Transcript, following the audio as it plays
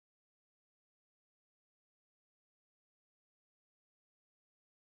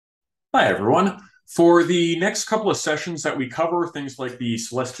Hi, everyone. For the next couple of sessions that we cover, things like the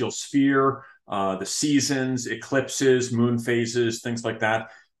celestial sphere, the seasons, eclipses, moon phases, things like that,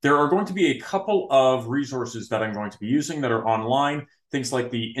 there are going to be a couple of resources that I'm going to be using that are online. Things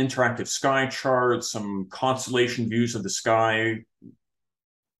like the interactive sky chart, some constellation views of the sky,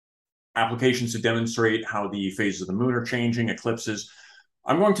 applications to demonstrate how the phases of the moon are changing, eclipses.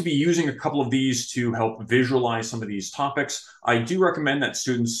 I'm going to be using a couple of these to help visualize some of these topics. I do recommend that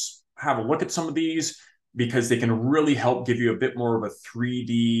students have a look at some of these because they can really help give you a bit more of a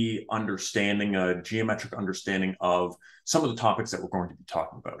 3D understanding, a geometric understanding of some of the topics that we're going to be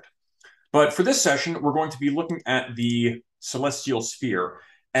talking about. But for this session, we're going to be looking at the celestial sphere.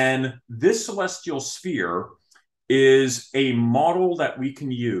 And this celestial sphere is a model that we can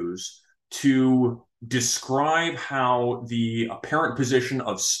use to describe how the apparent position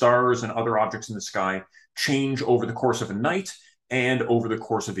of stars and other objects in the sky change over the course of a night and over the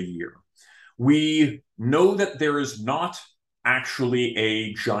course of a year. We know that there is not actually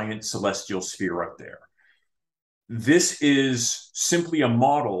a giant celestial sphere out there. This is simply a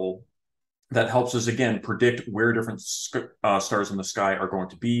model that helps us, again, predict where different stars in the sky are going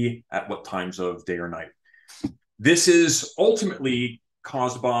to be at what times of day or night. This is ultimately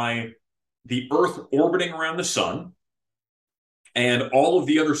caused by the Earth orbiting around the sun and all of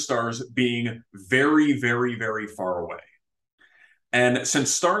the other stars being very, very, very far away. And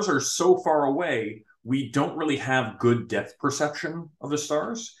since stars are so far away, we don't really have good depth perception of the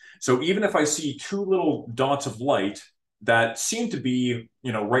stars. So even if I see two little dots of light that seem to be,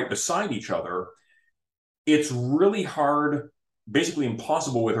 right beside each other, it's really hard, basically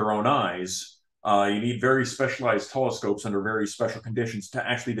impossible with our own eyes. You need very specialized telescopes under very special conditions to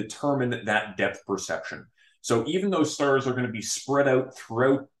actually determine that depth perception. So even though stars are going to be spread out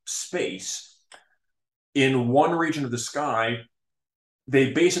throughout space, in one region of the sky,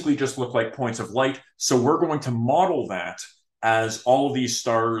 they basically just look like points of light. So we're going to model that as all of these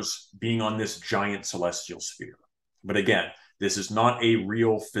stars being on this giant celestial sphere. But again, this is not a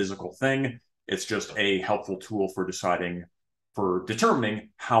real physical thing. It's just a helpful tool for determining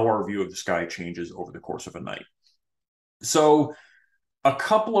how our view of the sky changes over the course of a night. So a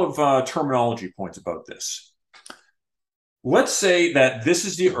couple of terminology points about this. Let's say that this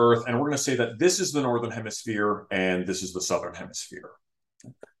is the Earth, and we're going to say that this is the northern hemisphere and this is the southern hemisphere.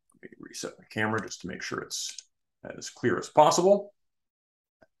 Let me reset my camera just to make sure it's as clear as possible.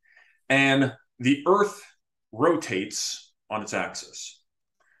 And the Earth rotates on its axis.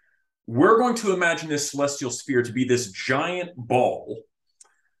 We're going to imagine this celestial sphere to be this giant ball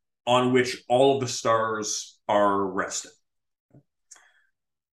on which all of the stars are resting.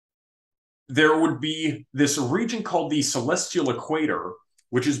 There would be this region called the celestial equator,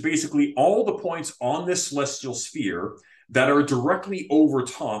 which is basically all the points on this celestial sphere that are directly over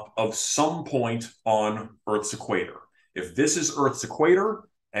top of some point on Earth's equator. If this is Earth's equator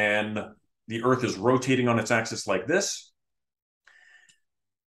and the Earth is rotating on its axis like this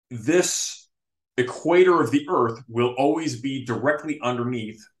equator of the Earth will always be directly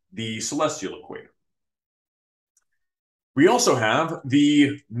underneath the celestial equator. We also have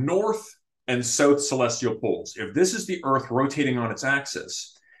the north and south celestial poles. If this is the Earth rotating on its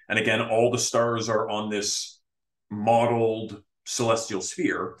axis, and again, all the stars are on this modeled celestial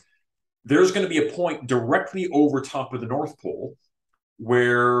sphere, there's going to be a point directly over top of the North Pole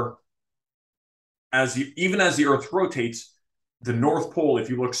where even as the Earth rotates, the North Pole, if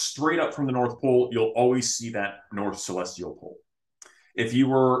you look straight up from the North Pole, you'll always see that North Celestial Pole. If you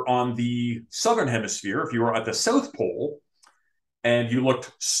were on the Southern Hemisphere, if you were at the South Pole, and you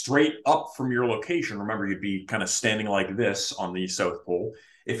looked straight up from your location, remember you'd be kind of standing like this on the South Pole.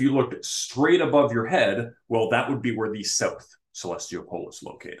 If you looked straight above your head, well, that would be where the South Celestial Pole is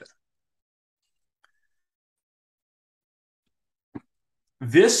located.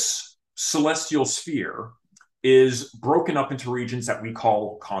 This celestial sphere is broken up into regions that we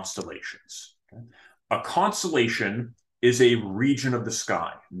call constellations. Okay? A constellation is a region of the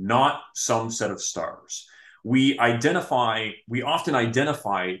sky, not some set of stars. We often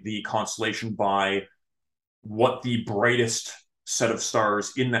identify the constellation by what the brightest set of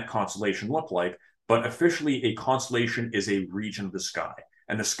stars in that constellation look like, but officially a constellation is a region of the sky.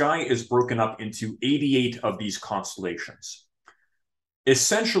 And the sky is broken up into 88 of these constellations.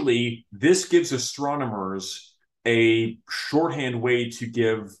 Essentially, this gives astronomers a shorthand way to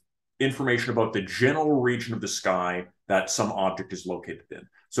give information about the general region of the sky that some object is located in.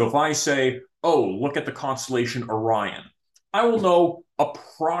 So if I say, oh, look at the constellation Orion, I will know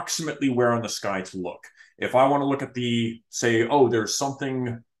approximately where on the sky to look. If I want to look at say, oh, there's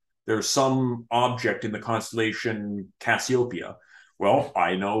some object in the constellation Cassiopeia, Well,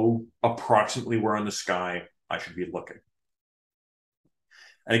 I know approximately where in the sky I should be looking.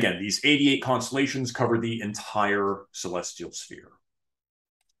 And again, these 88 constellations cover the entire celestial sphere.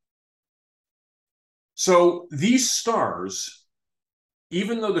 So these stars,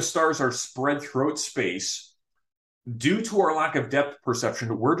 even though the stars are spread throughout space, due to our lack of depth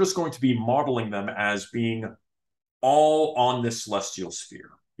perception, we're just going to be modeling them as being all on this celestial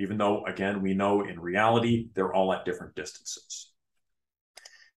sphere, even though, again, we know in reality, they're all at different distances.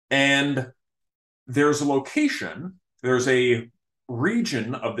 And there's a location, there's a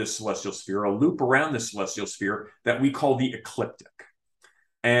region of this celestial sphere, a loop around this celestial sphere that we call the ecliptic.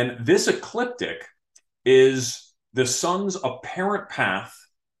 And this ecliptic is the sun's apparent path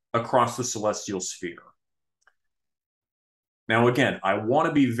across the celestial sphere. Now, again, I want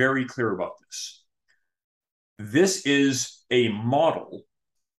to be very clear about this. This is a model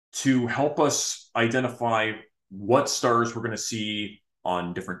to help us identify what stars we're going to see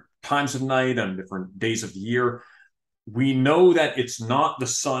on different times of night, on different days of the year. We know that it's not the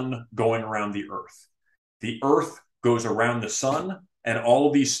sun going around the Earth. The Earth goes around the sun, and all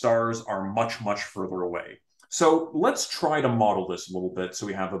of these stars are much, much further away. So let's try to model this a little bit so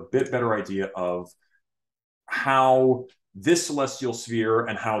we have a bit better idea of how this celestial sphere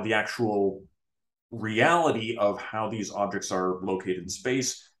and how the actual reality of how these objects are located in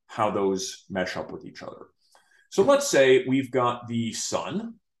space, how those mesh up with each other. So let's say we've got the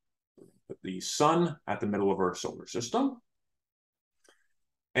sun, put the sun at the middle of our solar system,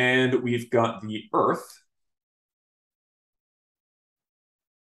 and we've got the Earth,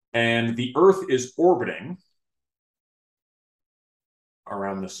 and the Earth is orbiting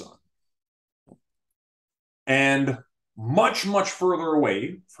around the sun. And much, much further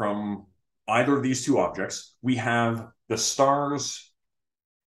away from either of these two objects, we have the stars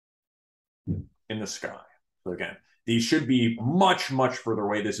in the sky. So again, these should be much, much further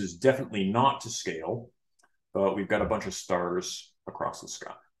away. This is definitely not to scale, but we've got a bunch of stars across the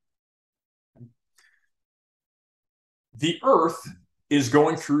sky. The Earth is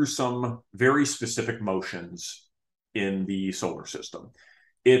going through some very specific motions in the solar system.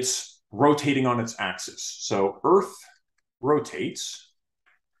 It's rotating on its axis. So Earth rotates.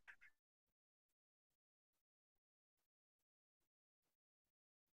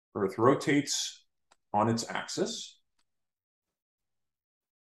 Earth rotates on its axis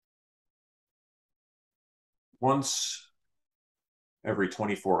once every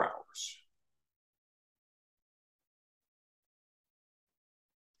 24 hours.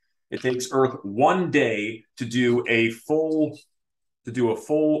 It takes Earth 1 day to do a full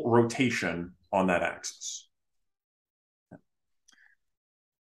rotation on that axis.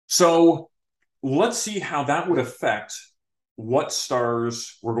 So let's see how that would affect what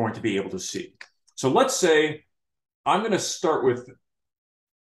stars we're going to be able to see. So let's say I'm going to start with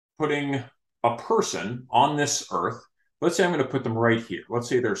putting a person on this Earth. Let's say I'm going to put them right here. Let's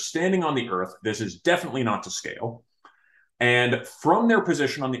say they're standing on the Earth. This is definitely not to scale. And from their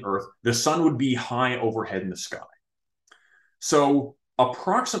position on the Earth, the sun would be high overhead in the sky. So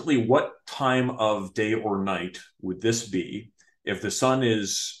approximately what time of day or night would this be if the sun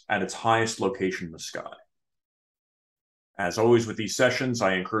is at its highest location in the sky? As always with these sessions,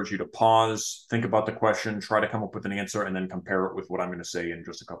 I encourage you to pause, think about the question, try to come up with an answer, and then compare it with what I'm going to say in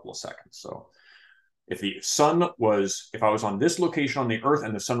just a couple of seconds. So if I was on this location on the Earth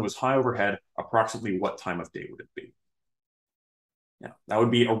and the sun was high overhead, approximately what time of day would it be? Yeah, that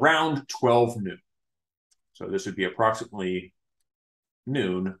would be around 12 noon. So this would be approximately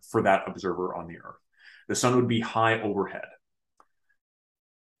noon for that observer on the Earth. The sun would be high overhead.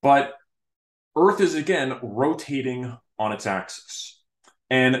 But Earth is, again, rotating on its axis.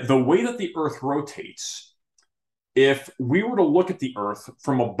 And the way that the Earth rotates, if we were to look at the Earth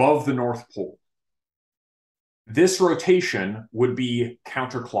from above the North Pole, this rotation would be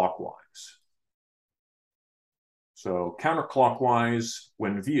counterclockwise. So counterclockwise,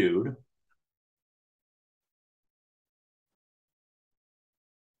 when viewed,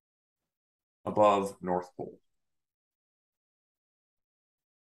 above North Pole.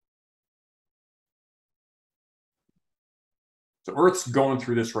 So Earth's going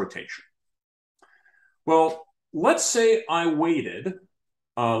through this rotation. Well, let's say I waited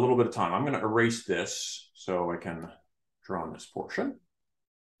a little bit of time. I'm going to erase this so I can draw on this portion.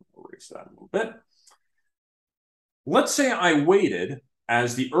 Erase that a little bit. Let's say I waited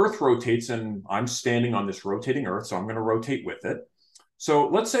as the Earth rotates, and I'm standing on this rotating Earth, so I'm going to rotate with it. So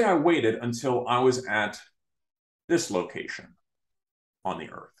let's say I waited until I was at this location on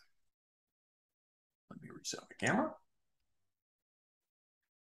the Earth. Let me reset my camera.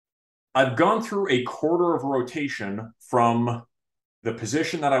 I've gone through a quarter of rotation from the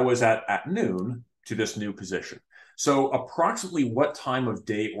position that I was at noon to this new position. So approximately what time of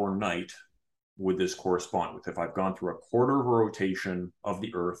day or night would this correspond with if I've gone through a quarter of a rotation of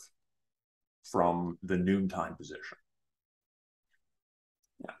the Earth from the noontime position?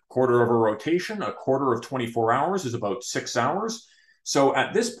 Yeah. Quarter of a rotation, a quarter of 24 hours is about 6 hours. So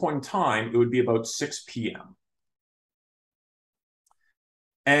at this point in time, it would be about 6 p.m.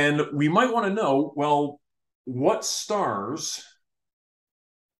 And we might want to know, well, what stars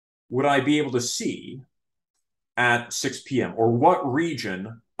would I be able to see at 6 p.m.? Or what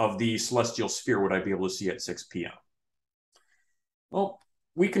region of the celestial sphere would I be able to see at 6 p.m.? Well,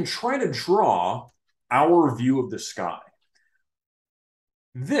 we can try to draw our view of the sky.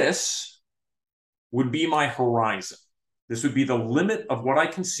 This would be my horizon. This would be the limit of what I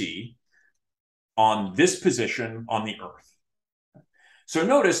can see on this position on the Earth. So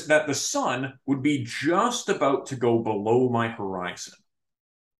notice that the sun would be just about to go below my horizon.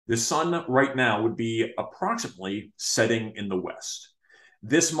 The sun right now would be approximately setting in the west.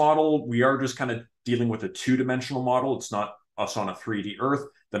 This model, we are just kind of dealing with a two-dimensional model. It's not us on a 3D Earth.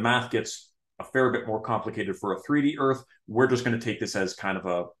 The math gets a fair bit more complicated for a 3D Earth. We're just going to take this as kind of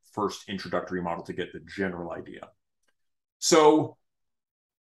a first introductory model to get the general idea. So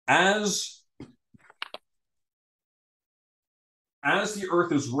as the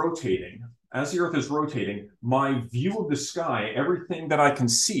Earth is rotating, my view of the sky, everything that I can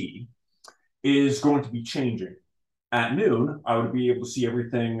see, is going to be changing. At noon, I would be able to see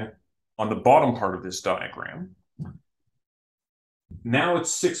everything on the bottom part of this diagram. Now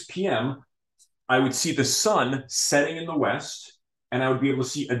it's 6 p.m. I would see the sun setting in the west, and I would be able to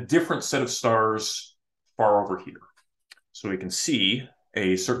see a different set of stars far over here. So we can see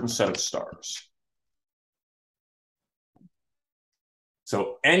a certain set of stars.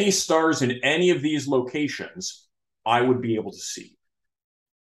 So any stars in any of these locations, I would be able to see.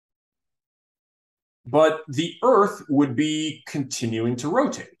 But the Earth would be continuing to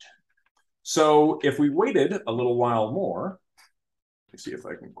rotate. So if we waited a little while more, let me see if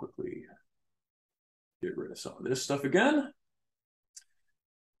I can quickly get rid of some of this stuff again.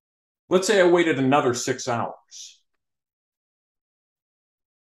 Let's say I waited another 6 hours.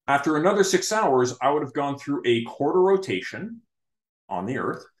 After another 6 hours, I would have gone through a quarter rotation on the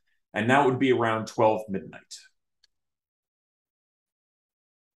Earth, and now it would be around 12 midnight.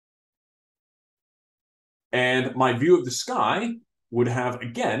 And my view of the sky would have,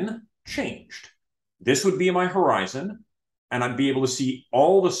 again, changed. This would be my horizon, and I'd be able to see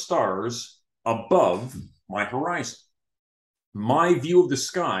all the stars above my horizon. My view of the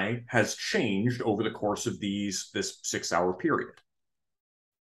sky has changed over the course of this 6 hour period.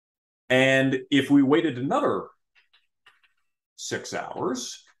 And if we waited another 6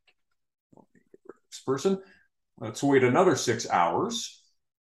 hours, let me get rid of this person. Let's wait another 6 hours.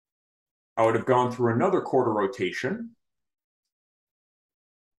 I would have gone through another quarter rotation.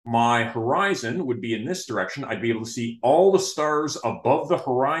 My horizon would be in this direction. I'd be able to see all the stars above the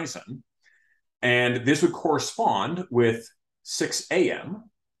horizon. And this would correspond with 6 a.m.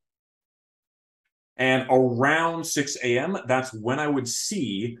 And around 6 a.m., that's when I would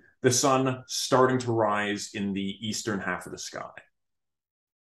see the sun starting to rise in the eastern half of the sky.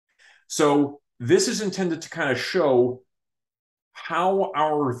 So this is intended to kind of show how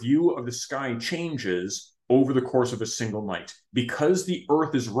our view of the sky changes over the course of a single night. Because the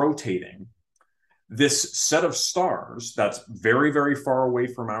Earth is rotating, this set of stars that's very, very far away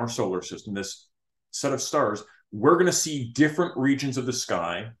from our solar system, this set of stars, we're going to see different regions of the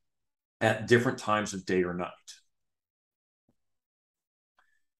sky at different times of day or night.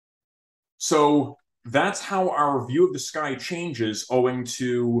 So that's how our view of the sky changes owing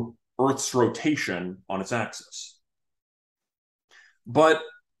to Earth's rotation on its axis. But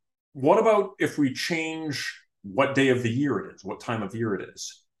what about if we change what day of the year it is, what time of year it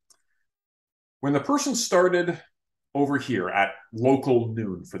is? When the person started over here at local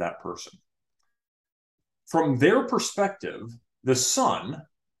noon for that person, from their perspective, the sun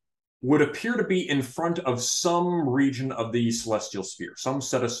would appear to be in front of some region of the celestial sphere, some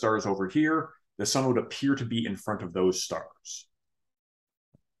set of stars over here. The sun would appear to be in front of those stars.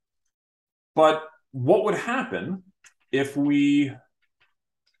 But what would happen if we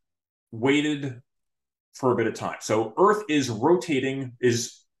waited for a bit of time? So Earth is rotating,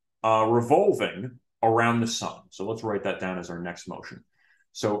 revolving around the sun. So let's write that down as our next motion.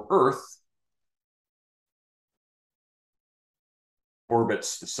 So Earth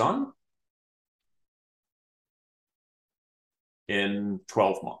orbits the sun in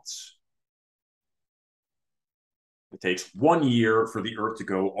 12 months. It takes 1 year for the Earth to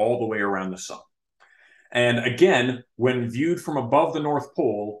go all the way around the sun. And again, when viewed from above the North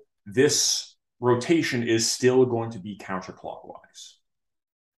Pole, this rotation is still going to be counterclockwise.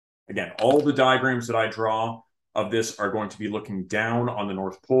 Again, all the diagrams that I draw of this are going to be looking down on the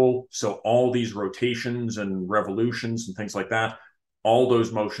North Pole. So all these rotations and revolutions and things like that, all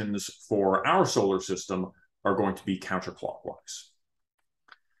those motions for our solar system are going to be counterclockwise.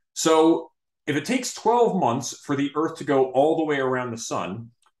 So if it takes 12 months for the Earth to go all the way around the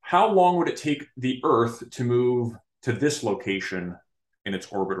sun, how long would it take the Earth to move to this location in its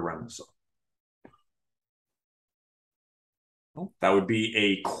orbit around the sun? Well, that would be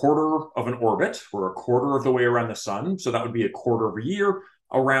a quarter of an orbit, or a quarter of the way around the sun. So that would be a quarter of a year,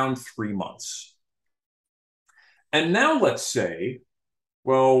 around 3 months. And now let's say,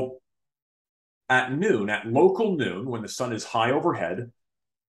 well, at noon, at local noon, when the sun is high overhead,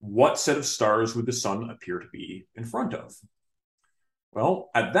 what set of stars would the sun appear to be in front of? Well,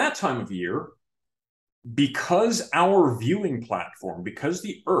 at that time of year, because our viewing platform, because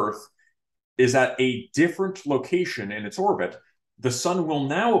the Earth is at a different location in its orbit, the sun will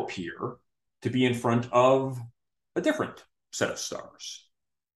now appear to be in front of a different set of stars.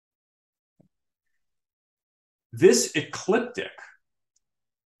 This ecliptic,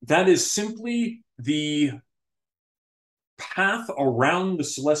 that is simply the path around the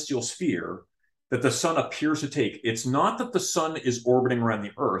celestial sphere that the sun appears to take. It's not that the sun is orbiting around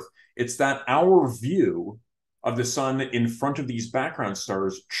the Earth, it's that our view of the sun in front of these background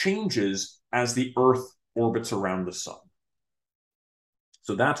stars changes as the Earth orbits around the sun.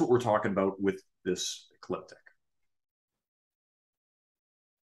 So that's what we're talking about with this ecliptic.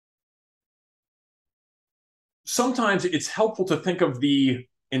 Sometimes it's helpful to think of the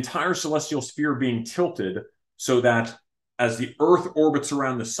entire celestial sphere being tilted so that as the Earth orbits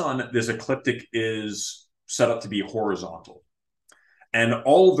around the sun, this ecliptic is set up to be horizontal. And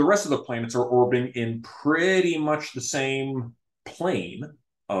all of the rest of the planets are orbiting in pretty much the same plane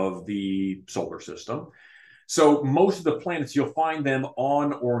of the solar system. So most of the planets, you'll find them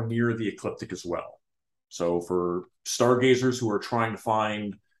on or near the ecliptic as well. So for stargazers who are trying to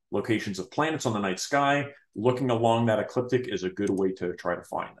find locations of planets on the night sky, looking along that ecliptic is a good way to try to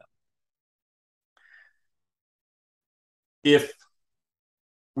find them. If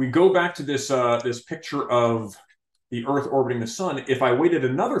we go back to this, this picture of the Earth orbiting the sun, if I waited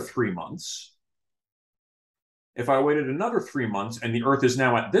another 3 months, and the Earth is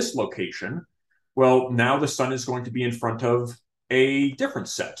now at this location, well, now the sun is going to be in front of a different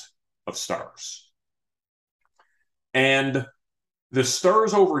set of stars. And the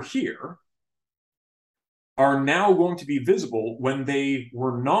stars over here are now going to be visible when they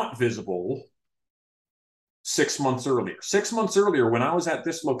were not visible 6 months earlier. 6 months earlier, when I was at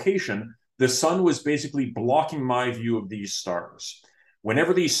this location, the sun was basically blocking my view of these stars.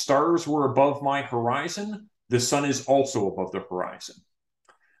 Whenever these stars were above my horizon, the sun is also above the horizon.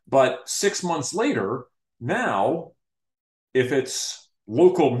 But 6 months later, now, if it's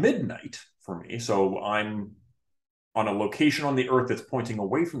local midnight for me, so I'm on a location on the Earth that's pointing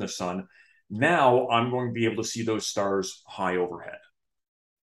away from the sun, now I'm going to be able to see those stars high overhead.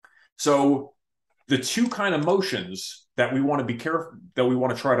 So the two kind of motions that we want to be careful, that we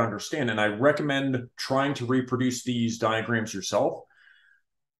want to try to understand, and I recommend trying to reproduce these diagrams yourself.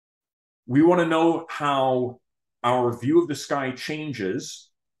 We want to know how our view of the sky changes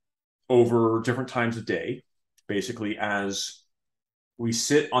over different times of day. Basically, as we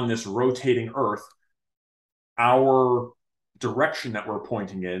sit on this rotating Earth, our direction that we're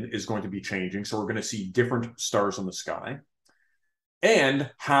pointing in is going to be changing. So we're going to see different stars in the sky. And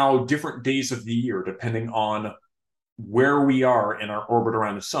how different days of the year, depending on where we are in our orbit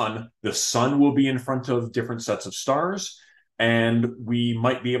around the sun will be in front of different sets of stars, and we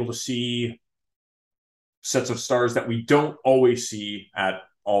might be able to see sets of stars that we don't always see at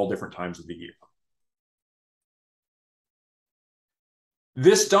all different times of the year.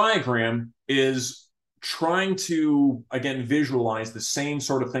 This diagram is trying to, again, visualize the same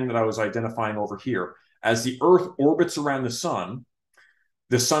sort of thing that I was identifying over here. As the Earth orbits around the sun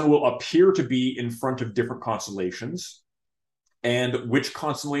will appear to be in front of different constellations, and which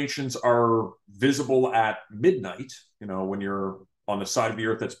constellations are visible at midnight, when you're on the side of the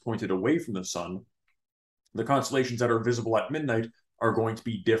Earth that's pointed away from the sun, the constellations that are visible at midnight are going to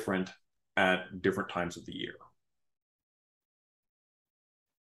be different at different times of the year.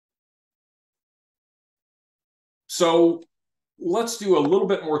 So let's do a little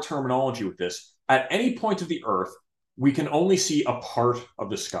bit more terminology with this. At any point of the Earth, we can only see a part of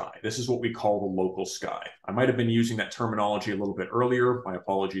the sky. This is what we call the local sky. I might have been using that terminology a little bit earlier. My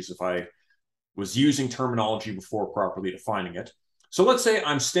apologies if I was using terminology before properly defining it. So let's say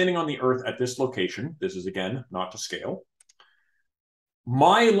I'm standing on the Earth at this location. This is, again, not to scale.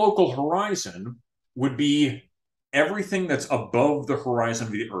 My local horizon would be everything that's above the horizon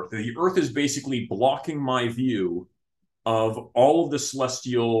of the Earth. The Earth is basically blocking my view of all of the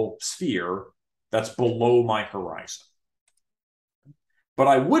celestial sphere that's below my horizon. But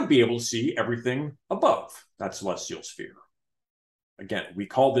I would be able to see everything above that celestial sphere. Again, we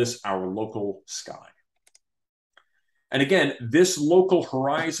call this our local sky. And again, this local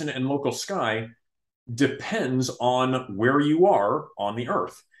horizon and local sky depends on where you are on the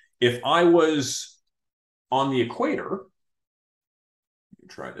Earth. If I was on the equator,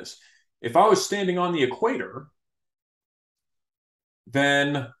 try this. If I was standing on the equator,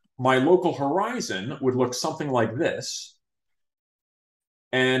 then my local horizon would look something like this.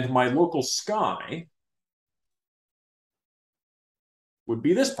 And my local sky would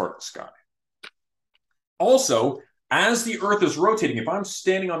be this part of the sky. Also, as the Earth is rotating, if I'm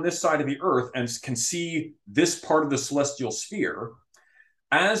standing on this side of the Earth and can see this part of the celestial sphere,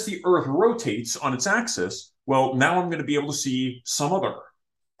 as the Earth rotates on its axis, well, now I'm going to be able to see some other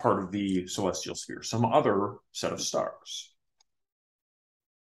part of the celestial sphere, some other set of stars.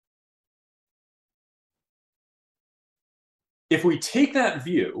 If we take that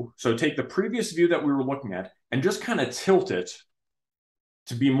view, so take the previous view that we were looking at, and just kind of tilt it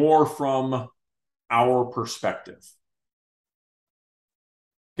to be more from our perspective.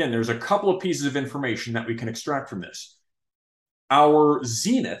 Again, there's a couple of pieces of information that we can extract from this. Our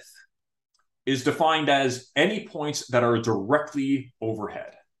zenith is defined as any points that are directly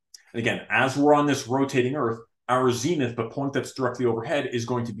overhead. And again, as we're on this rotating Earth, our zenith, the point that's directly overhead, is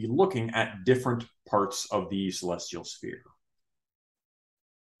going to be looking at different parts of the celestial sphere.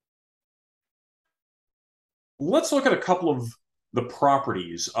 Let's look at a couple of the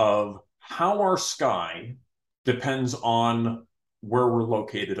properties of how our sky depends on where we're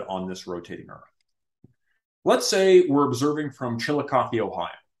located on this rotating Earth. Let's say we're observing from Chillicothe, Ohio,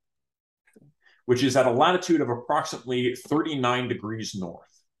 which is at a latitude of approximately 39 degrees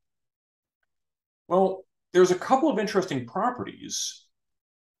north. Well, there's a couple of interesting properties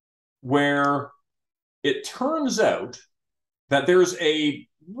where it turns out that there's a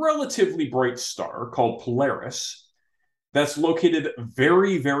relatively bright star called Polaris that's located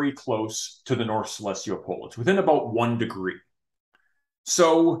very, very close to the North Celestial Pole. It's within about 1 degree.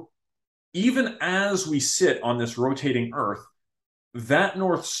 So even as we sit on this rotating Earth, that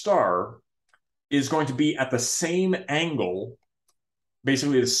North Star is going to be at the same angle,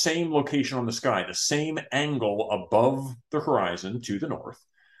 basically the same location on the sky, the same angle above the horizon to the north.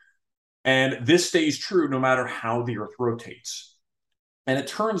 And this stays true no matter how the Earth rotates. And it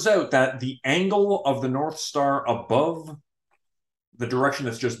turns out that the angle of the North Star above the direction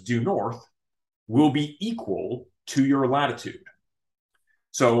that's just due north will be equal to your latitude.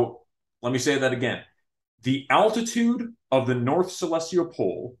 So let me say that again. The altitude of the North Celestial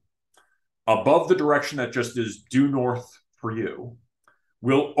Pole above the direction that just is due north for you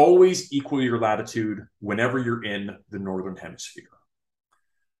will always equal your latitude whenever you're in the northern hemisphere.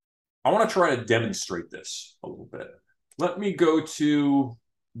 I want to try to demonstrate this a little bit. Let me go to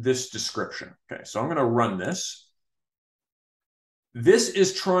this description. Okay, so I'm going to run this. This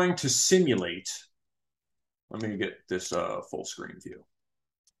is trying to simulate, let me get this full screen view.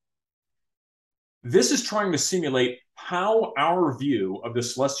 This is trying to simulate how our view of the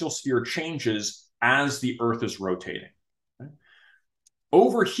celestial sphere changes as the Earth is rotating. Okay?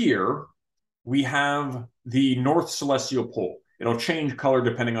 Over here, we have the North Celestial Pole. It'll change color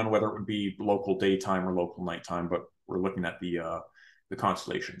depending on whether it would be local daytime or local nighttime, but we're looking at the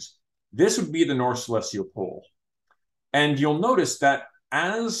constellations. This would be the North Celestial Pole. And you'll notice that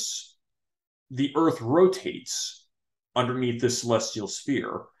as the Earth rotates underneath this celestial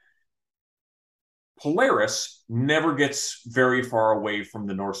sphere, Polaris never gets very far away from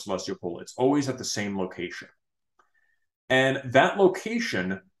the North Celestial Pole. It's always at the same location. And that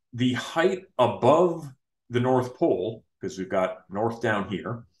location, the height above the North Pole, because we've got north down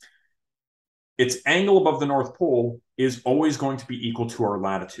here, its angle above the North Pole is always going to be equal to our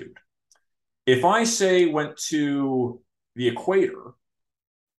latitude. If I say went to the equator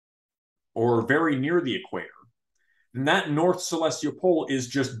or very near the equator, then that North Celestial Pole is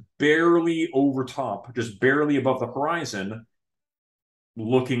just barely over top, just barely above the horizon,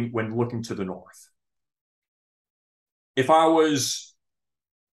 when looking to the north. If I was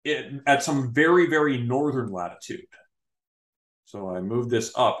at some very, very northern latitude, so I move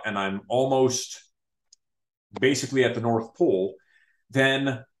this up and I'm almost basically at the North Pole,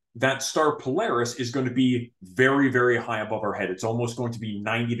 then that star Polaris is going to be very, very high above our head. It's almost going to be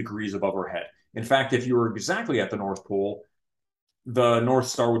 90 degrees above our head. In fact, if you were exactly at the North Pole, the North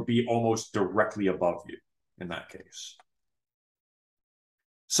Star would be almost directly above you in that case.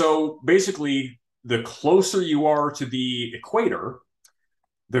 So basically, the closer you are to the equator,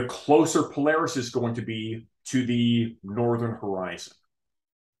 the closer Polaris is going to be to the northern horizon.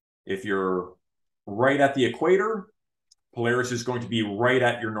 If you're right at the equator, Polaris is going to be right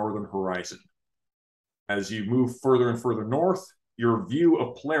at your northern horizon. As you move further and further north, your view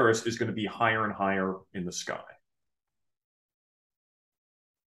of Polaris is going to be higher and higher in the sky.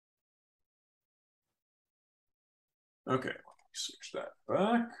 Okay, let me switch that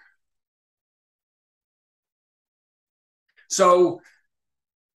back. So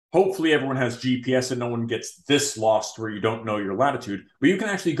hopefully everyone has GPS and no one gets this lost where you don't know your latitude. But you can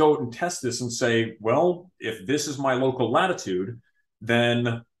actually go out and test this and say, well, if this is my local latitude,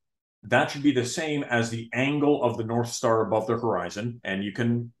 then that should be the same as the angle of the North Star above the horizon. And you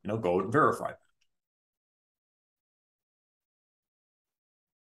can, go out and verify that.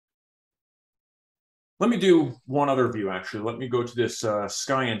 Let me do one other view, actually. Let me go to this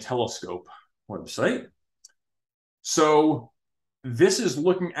Sky and Telescope website. So this is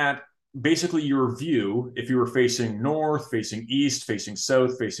looking at basically your view if you were facing north, facing east, facing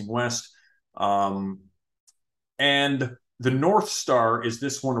south, facing west. And the North Star is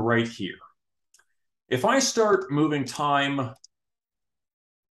this one right here. If I start moving time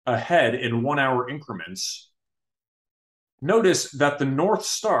ahead in 1 hour increments, notice that the North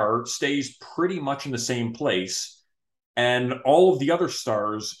Star stays pretty much in the same place, and all of the other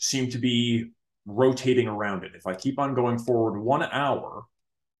stars seem to be rotating around it. If I keep on going forward 1 hour,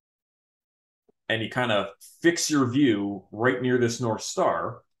 and you kind of fix your view right near this North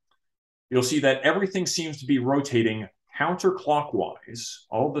Star, you'll see that everything seems to be rotating counterclockwise.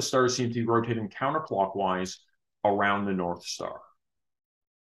 All of the stars seem to be rotating counterclockwise around the North Star.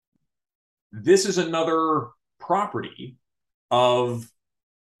 This is another property of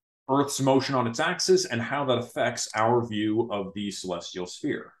Earth's motion on its axis and how that affects our view of the celestial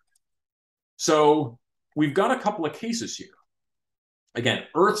sphere. So we've got a couple of cases here. Again,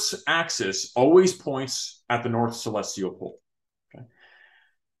 Earth's axis always points at the North Celestial Pole. Okay?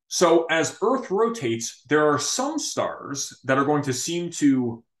 So as Earth rotates, there are some stars that are going to seem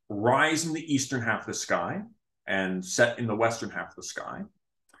to rise in the eastern half of the sky and set in the western half of the sky.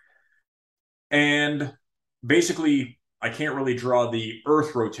 And basically, I can't really draw the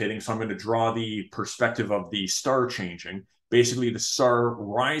Earth rotating, so I'm going to draw the perspective of the star changing. Basically, the star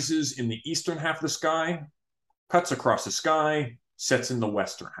rises in the eastern half of the sky, cuts across the sky, sets in the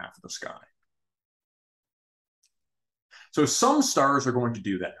western half of the sky. So some stars are going to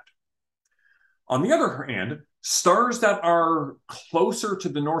do that. On the other hand, stars that are closer to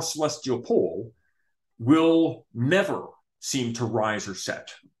the North Celestial Pole will never seem to rise or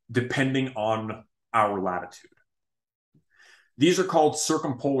set, depending on our latitude. These are called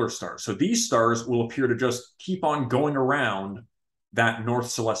circumpolar stars. So these stars will appear to just keep on going around that North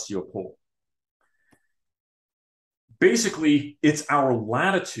Celestial Pole. Basically, it's our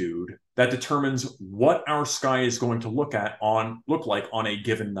latitude that determines what our sky is going to look like on a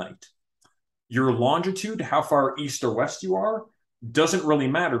given night. Your longitude, how far east or west you are, doesn't really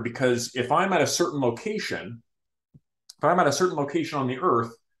matter, because if I'm at a certain location on the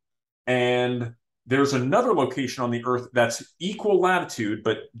Earth, and there's another location on the Earth that's equal latitude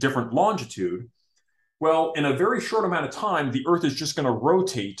but different longitude, well, in a very short amount of time, the Earth is just going to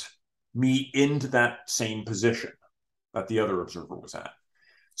rotate me into that same position that the other observer was at.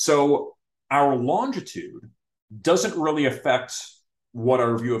 So our longitude doesn't really affect what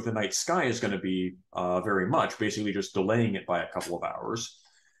our view of the night sky is going to be very much, basically just delaying it by a couple of hours.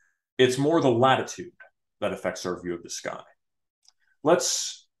 It's more the latitude that affects our view of the sky.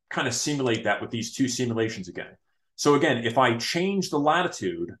 Let's kind of simulate that with these two simulations again. So again, if I change the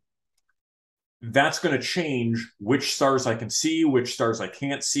latitude, that's going to change which stars I can see, which stars I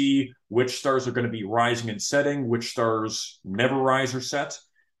can't see, which stars are going to be rising and setting, which stars never rise or set.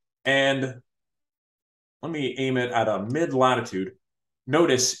 And let me aim it at a mid-latitude.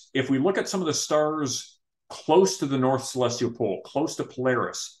 Notice, if we look at some of the stars close to the North Celestial Pole, close to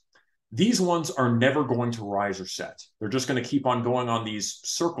Polaris, these ones are never going to rise or set. They're just going to keep on going on these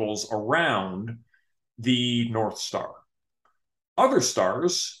circles around the North Star. Other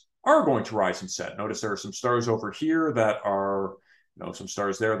stars are going to rise and set. Notice there are some stars over here that are, some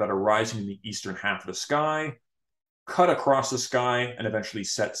stars there that are rising in the eastern half of the sky, cut across the sky, and eventually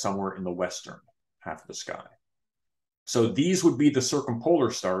set somewhere in the western half of the sky. So these would be the circumpolar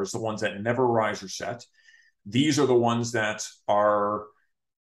stars, the ones that never rise or set. These are the ones that are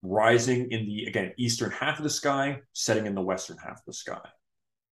rising in the, again, eastern half of the sky, setting in the western half of the sky.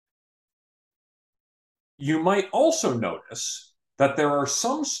 You might also notice that there are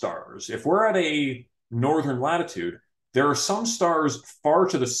some stars, if we're at a northern latitude, there are some stars far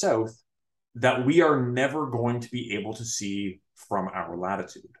to the south that we are never going to be able to see from our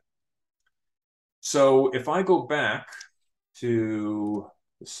latitude. So if I go back to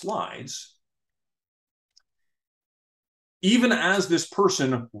the slides, even as this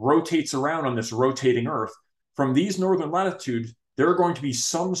person rotates around on this rotating Earth, from these northern latitudes, there are going to be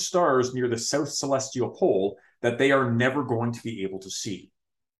some stars near the south celestial pole that they are never going to be able to see.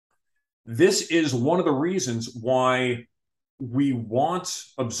 This is one of the reasons why we want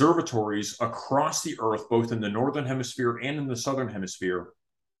observatories across the Earth, both in the northern hemisphere and in the southern hemisphere,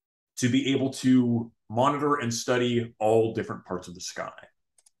 to be able to monitor and study all different parts of the sky.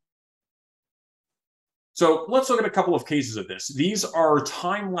 So let's look at a couple of cases of this. These are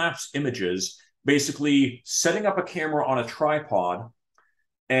time-lapse images, basically setting up a camera on a tripod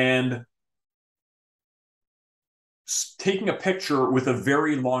and taking a picture with a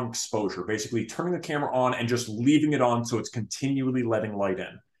very long exposure, basically turning the camera on and just leaving it on so it's continually letting light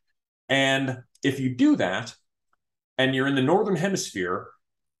in. And if you do that, and you're in the northern hemisphere,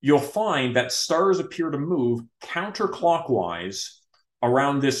 you'll find that stars appear to move counterclockwise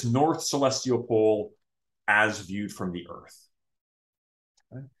around this north celestial pole as viewed from the Earth.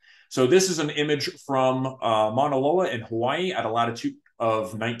 Okay. So this is an image from Mauna Loa in Hawaii at a latitude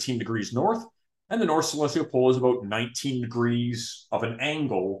of 19 degrees north, and the north celestial pole is about 19 degrees of an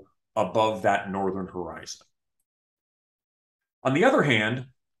angle above that northern horizon. On the other hand,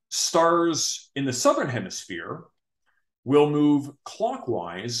 stars in the southern hemisphere will move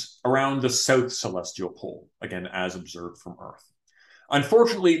clockwise around the south celestial pole, again, as observed from Earth.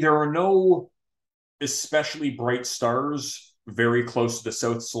 Unfortunately, there are no especially bright stars very close to the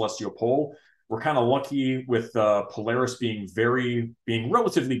south celestial pole. We're kind of lucky with Polaris being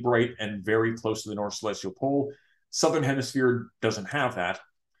relatively bright and very close to the north celestial pole. Southern hemisphere doesn't have that.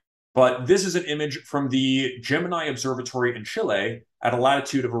 But this is an image from the Gemini Observatory in Chile at a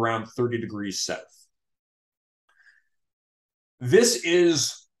latitude of around 30 degrees south. This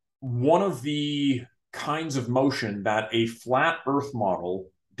is one of the kinds of motion that a flat Earth model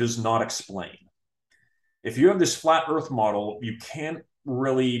does not explain. If you have this flat Earth model, you can't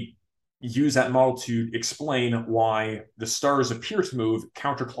really use that model to explain why the stars appear to move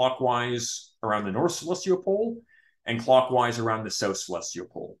counterclockwise around the north celestial pole and clockwise around the south celestial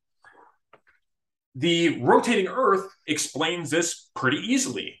pole. The rotating Earth explains this pretty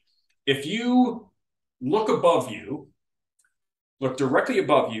easily. If you look above you, look directly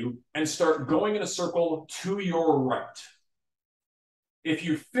above you, and start going in a circle to your right, if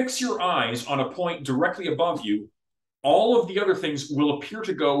you fix your eyes on a point directly above you, all of the other things will appear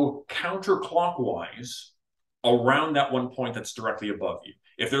to go counterclockwise around that one point that's directly above you.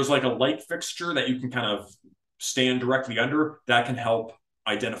 If there's like a light fixture that you can kind of stand directly under, that can help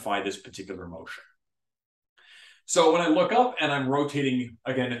identify this particular motion. So when I look up and I'm rotating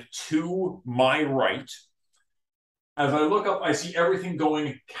again to my right, as I look up, I see everything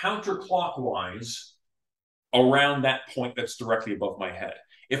going counterclockwise around that point that's directly above my head.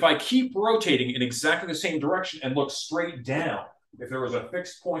 If I keep rotating in exactly the same direction and look straight down, if there was a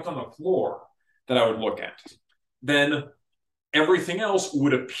fixed point on the floor that I would look at, then everything else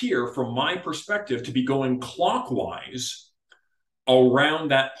would appear, from my perspective, to be going clockwise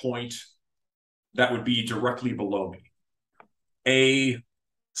around that point that would be directly below me. A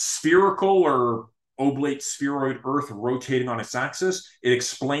spherical or oblate spheroid Earth rotating on its axis, it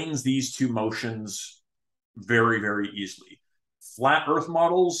explains these two motions very, very easily. Flat Earth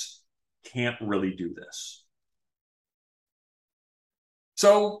models can't really do this.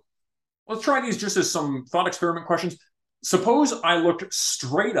 So let's try these just as some thought experiment questions. Suppose I looked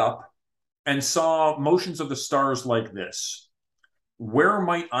straight up and saw motions of the stars like this. Where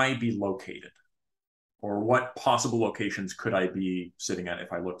might I be located? Or what possible locations could I be sitting at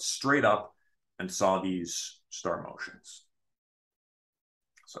if I looked straight up and saw these star motions?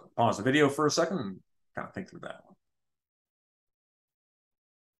 So pause the video for a second and kind of think through that one.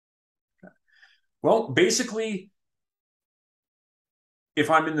 Okay. Well, basically,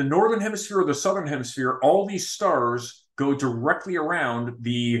 if I'm in the northern hemisphere or the southern hemisphere, all these stars go directly around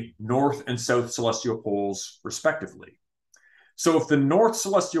the north and south celestial poles, respectively. So if the north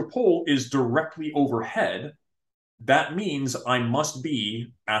celestial pole is directly overhead, that means I must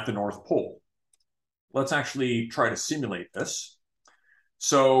be at the North Pole. Let's actually try to simulate this.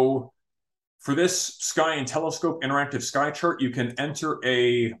 So for this Sky and Telescope interactive sky chart, you can enter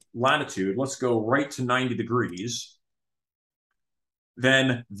a latitude. Let's go right to 90 degrees.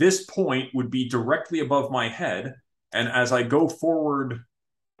 Then this point would be directly above my head. And as I go forward,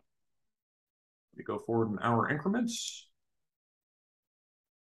 we go forward in hour increments.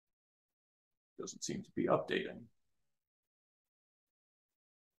 Doesn't seem to be updating.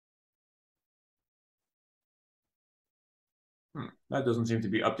 That doesn't seem to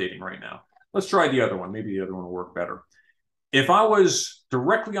be updating right now. Let's try the other one. Maybe the other one will work better. If I was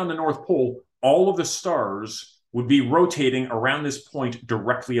directly on the North Pole, all of the stars would be rotating around this point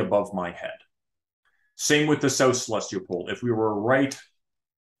directly above my head. Same with the South Celestial Pole. If we were right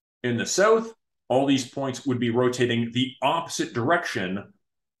in the south, all these points would be rotating the opposite direction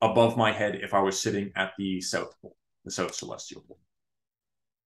above my head if I was sitting at the South Pole, the South Celestial Pole.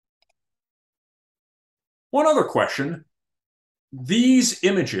 One other question. These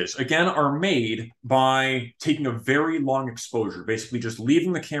images, again, are made by taking a very long exposure, basically just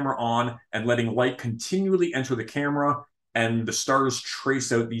leaving the camera on and letting light continually enter the camera, and the stars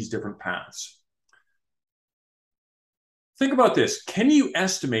trace out these different paths. Think about this. Can you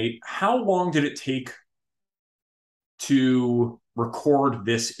estimate how long did it take to record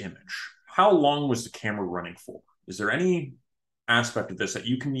this image? How long was the camera running for? Is there any aspect of this that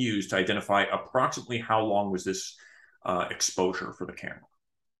you can use to identify approximately how long was this exposure for the camera?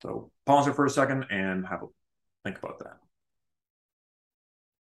 So pause it for a second and have a think about that.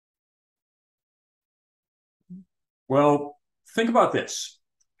 Well, think about this.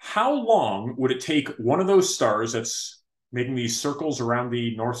 How long would it take one of those stars that's making these circles around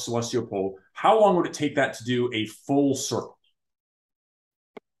the North Celestial Pole, how long would it take that to do a full circle?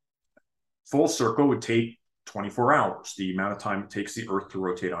 Full circle would take 24 hours, the amount of time it takes the Earth to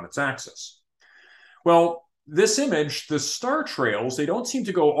rotate on its axis. Well, this image, the star trails, they don't seem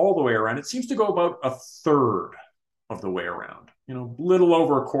to go all the way around. It seems to go about a third of the way around. You know, little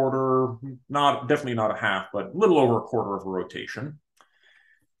over a quarter, definitely not a half, but a little over a quarter of a rotation.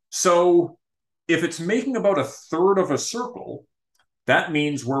 So if it's making about a third of a circle, that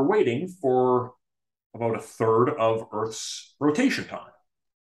means we're waiting for about a third of Earth's rotation time.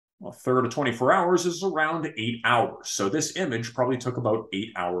 Well, a third of 24 hours is around 8 hours. So this image probably took about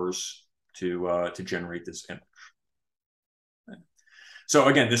 8 hours to generate this image. So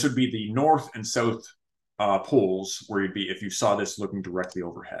again, this would be the north and south poles where you'd be if you saw this looking directly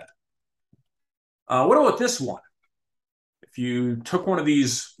overhead. What about this one? If you took one of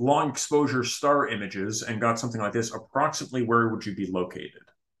these long exposure star images and got something like this, approximately where would you be located?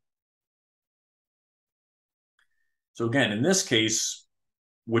 So again, in this case,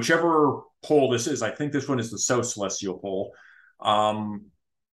 whichever pole this is, I think this one is the South Celestial Pole,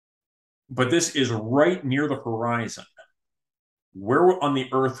 but this is right near the horizon. Where on the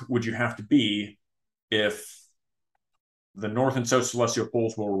Earth would you have to be if the North and South Celestial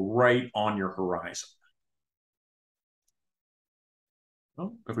Poles were right on your horizon?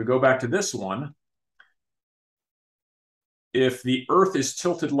 Well, if we go back to this one, if the Earth is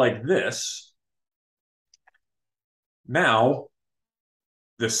tilted like this, now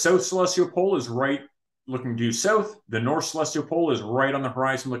the South Celestial Pole is right looking due south, the North Celestial Pole is right on the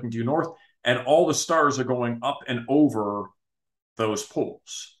horizon looking due north, and all the stars are going up and over those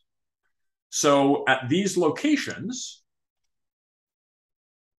poles. So at these locations,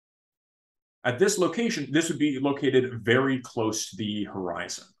 at this location, this would be located very close to the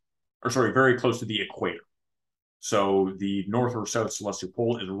horizon, or sorry, very close to the equator. So the North or South Celestial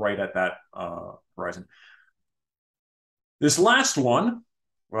Pole is right at that horizon. This last one,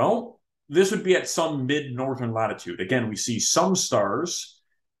 well, this would be at some mid-northern latitude. Again, we see some stars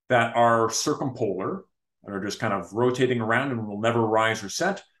that are circumpolar and are just kind of rotating around and will never rise or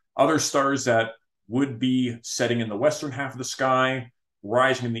set. Other stars that would be setting in the western half of the sky,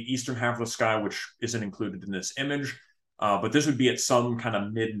 rising in the eastern half of the sky, which isn't included in this image. But this would be at some kind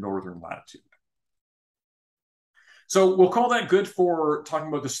of mid-northern latitude. So we'll call that good for talking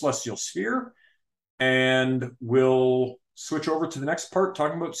about the celestial sphere. And we'll switch over to the next part,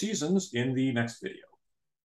 talking about seasons in the next video.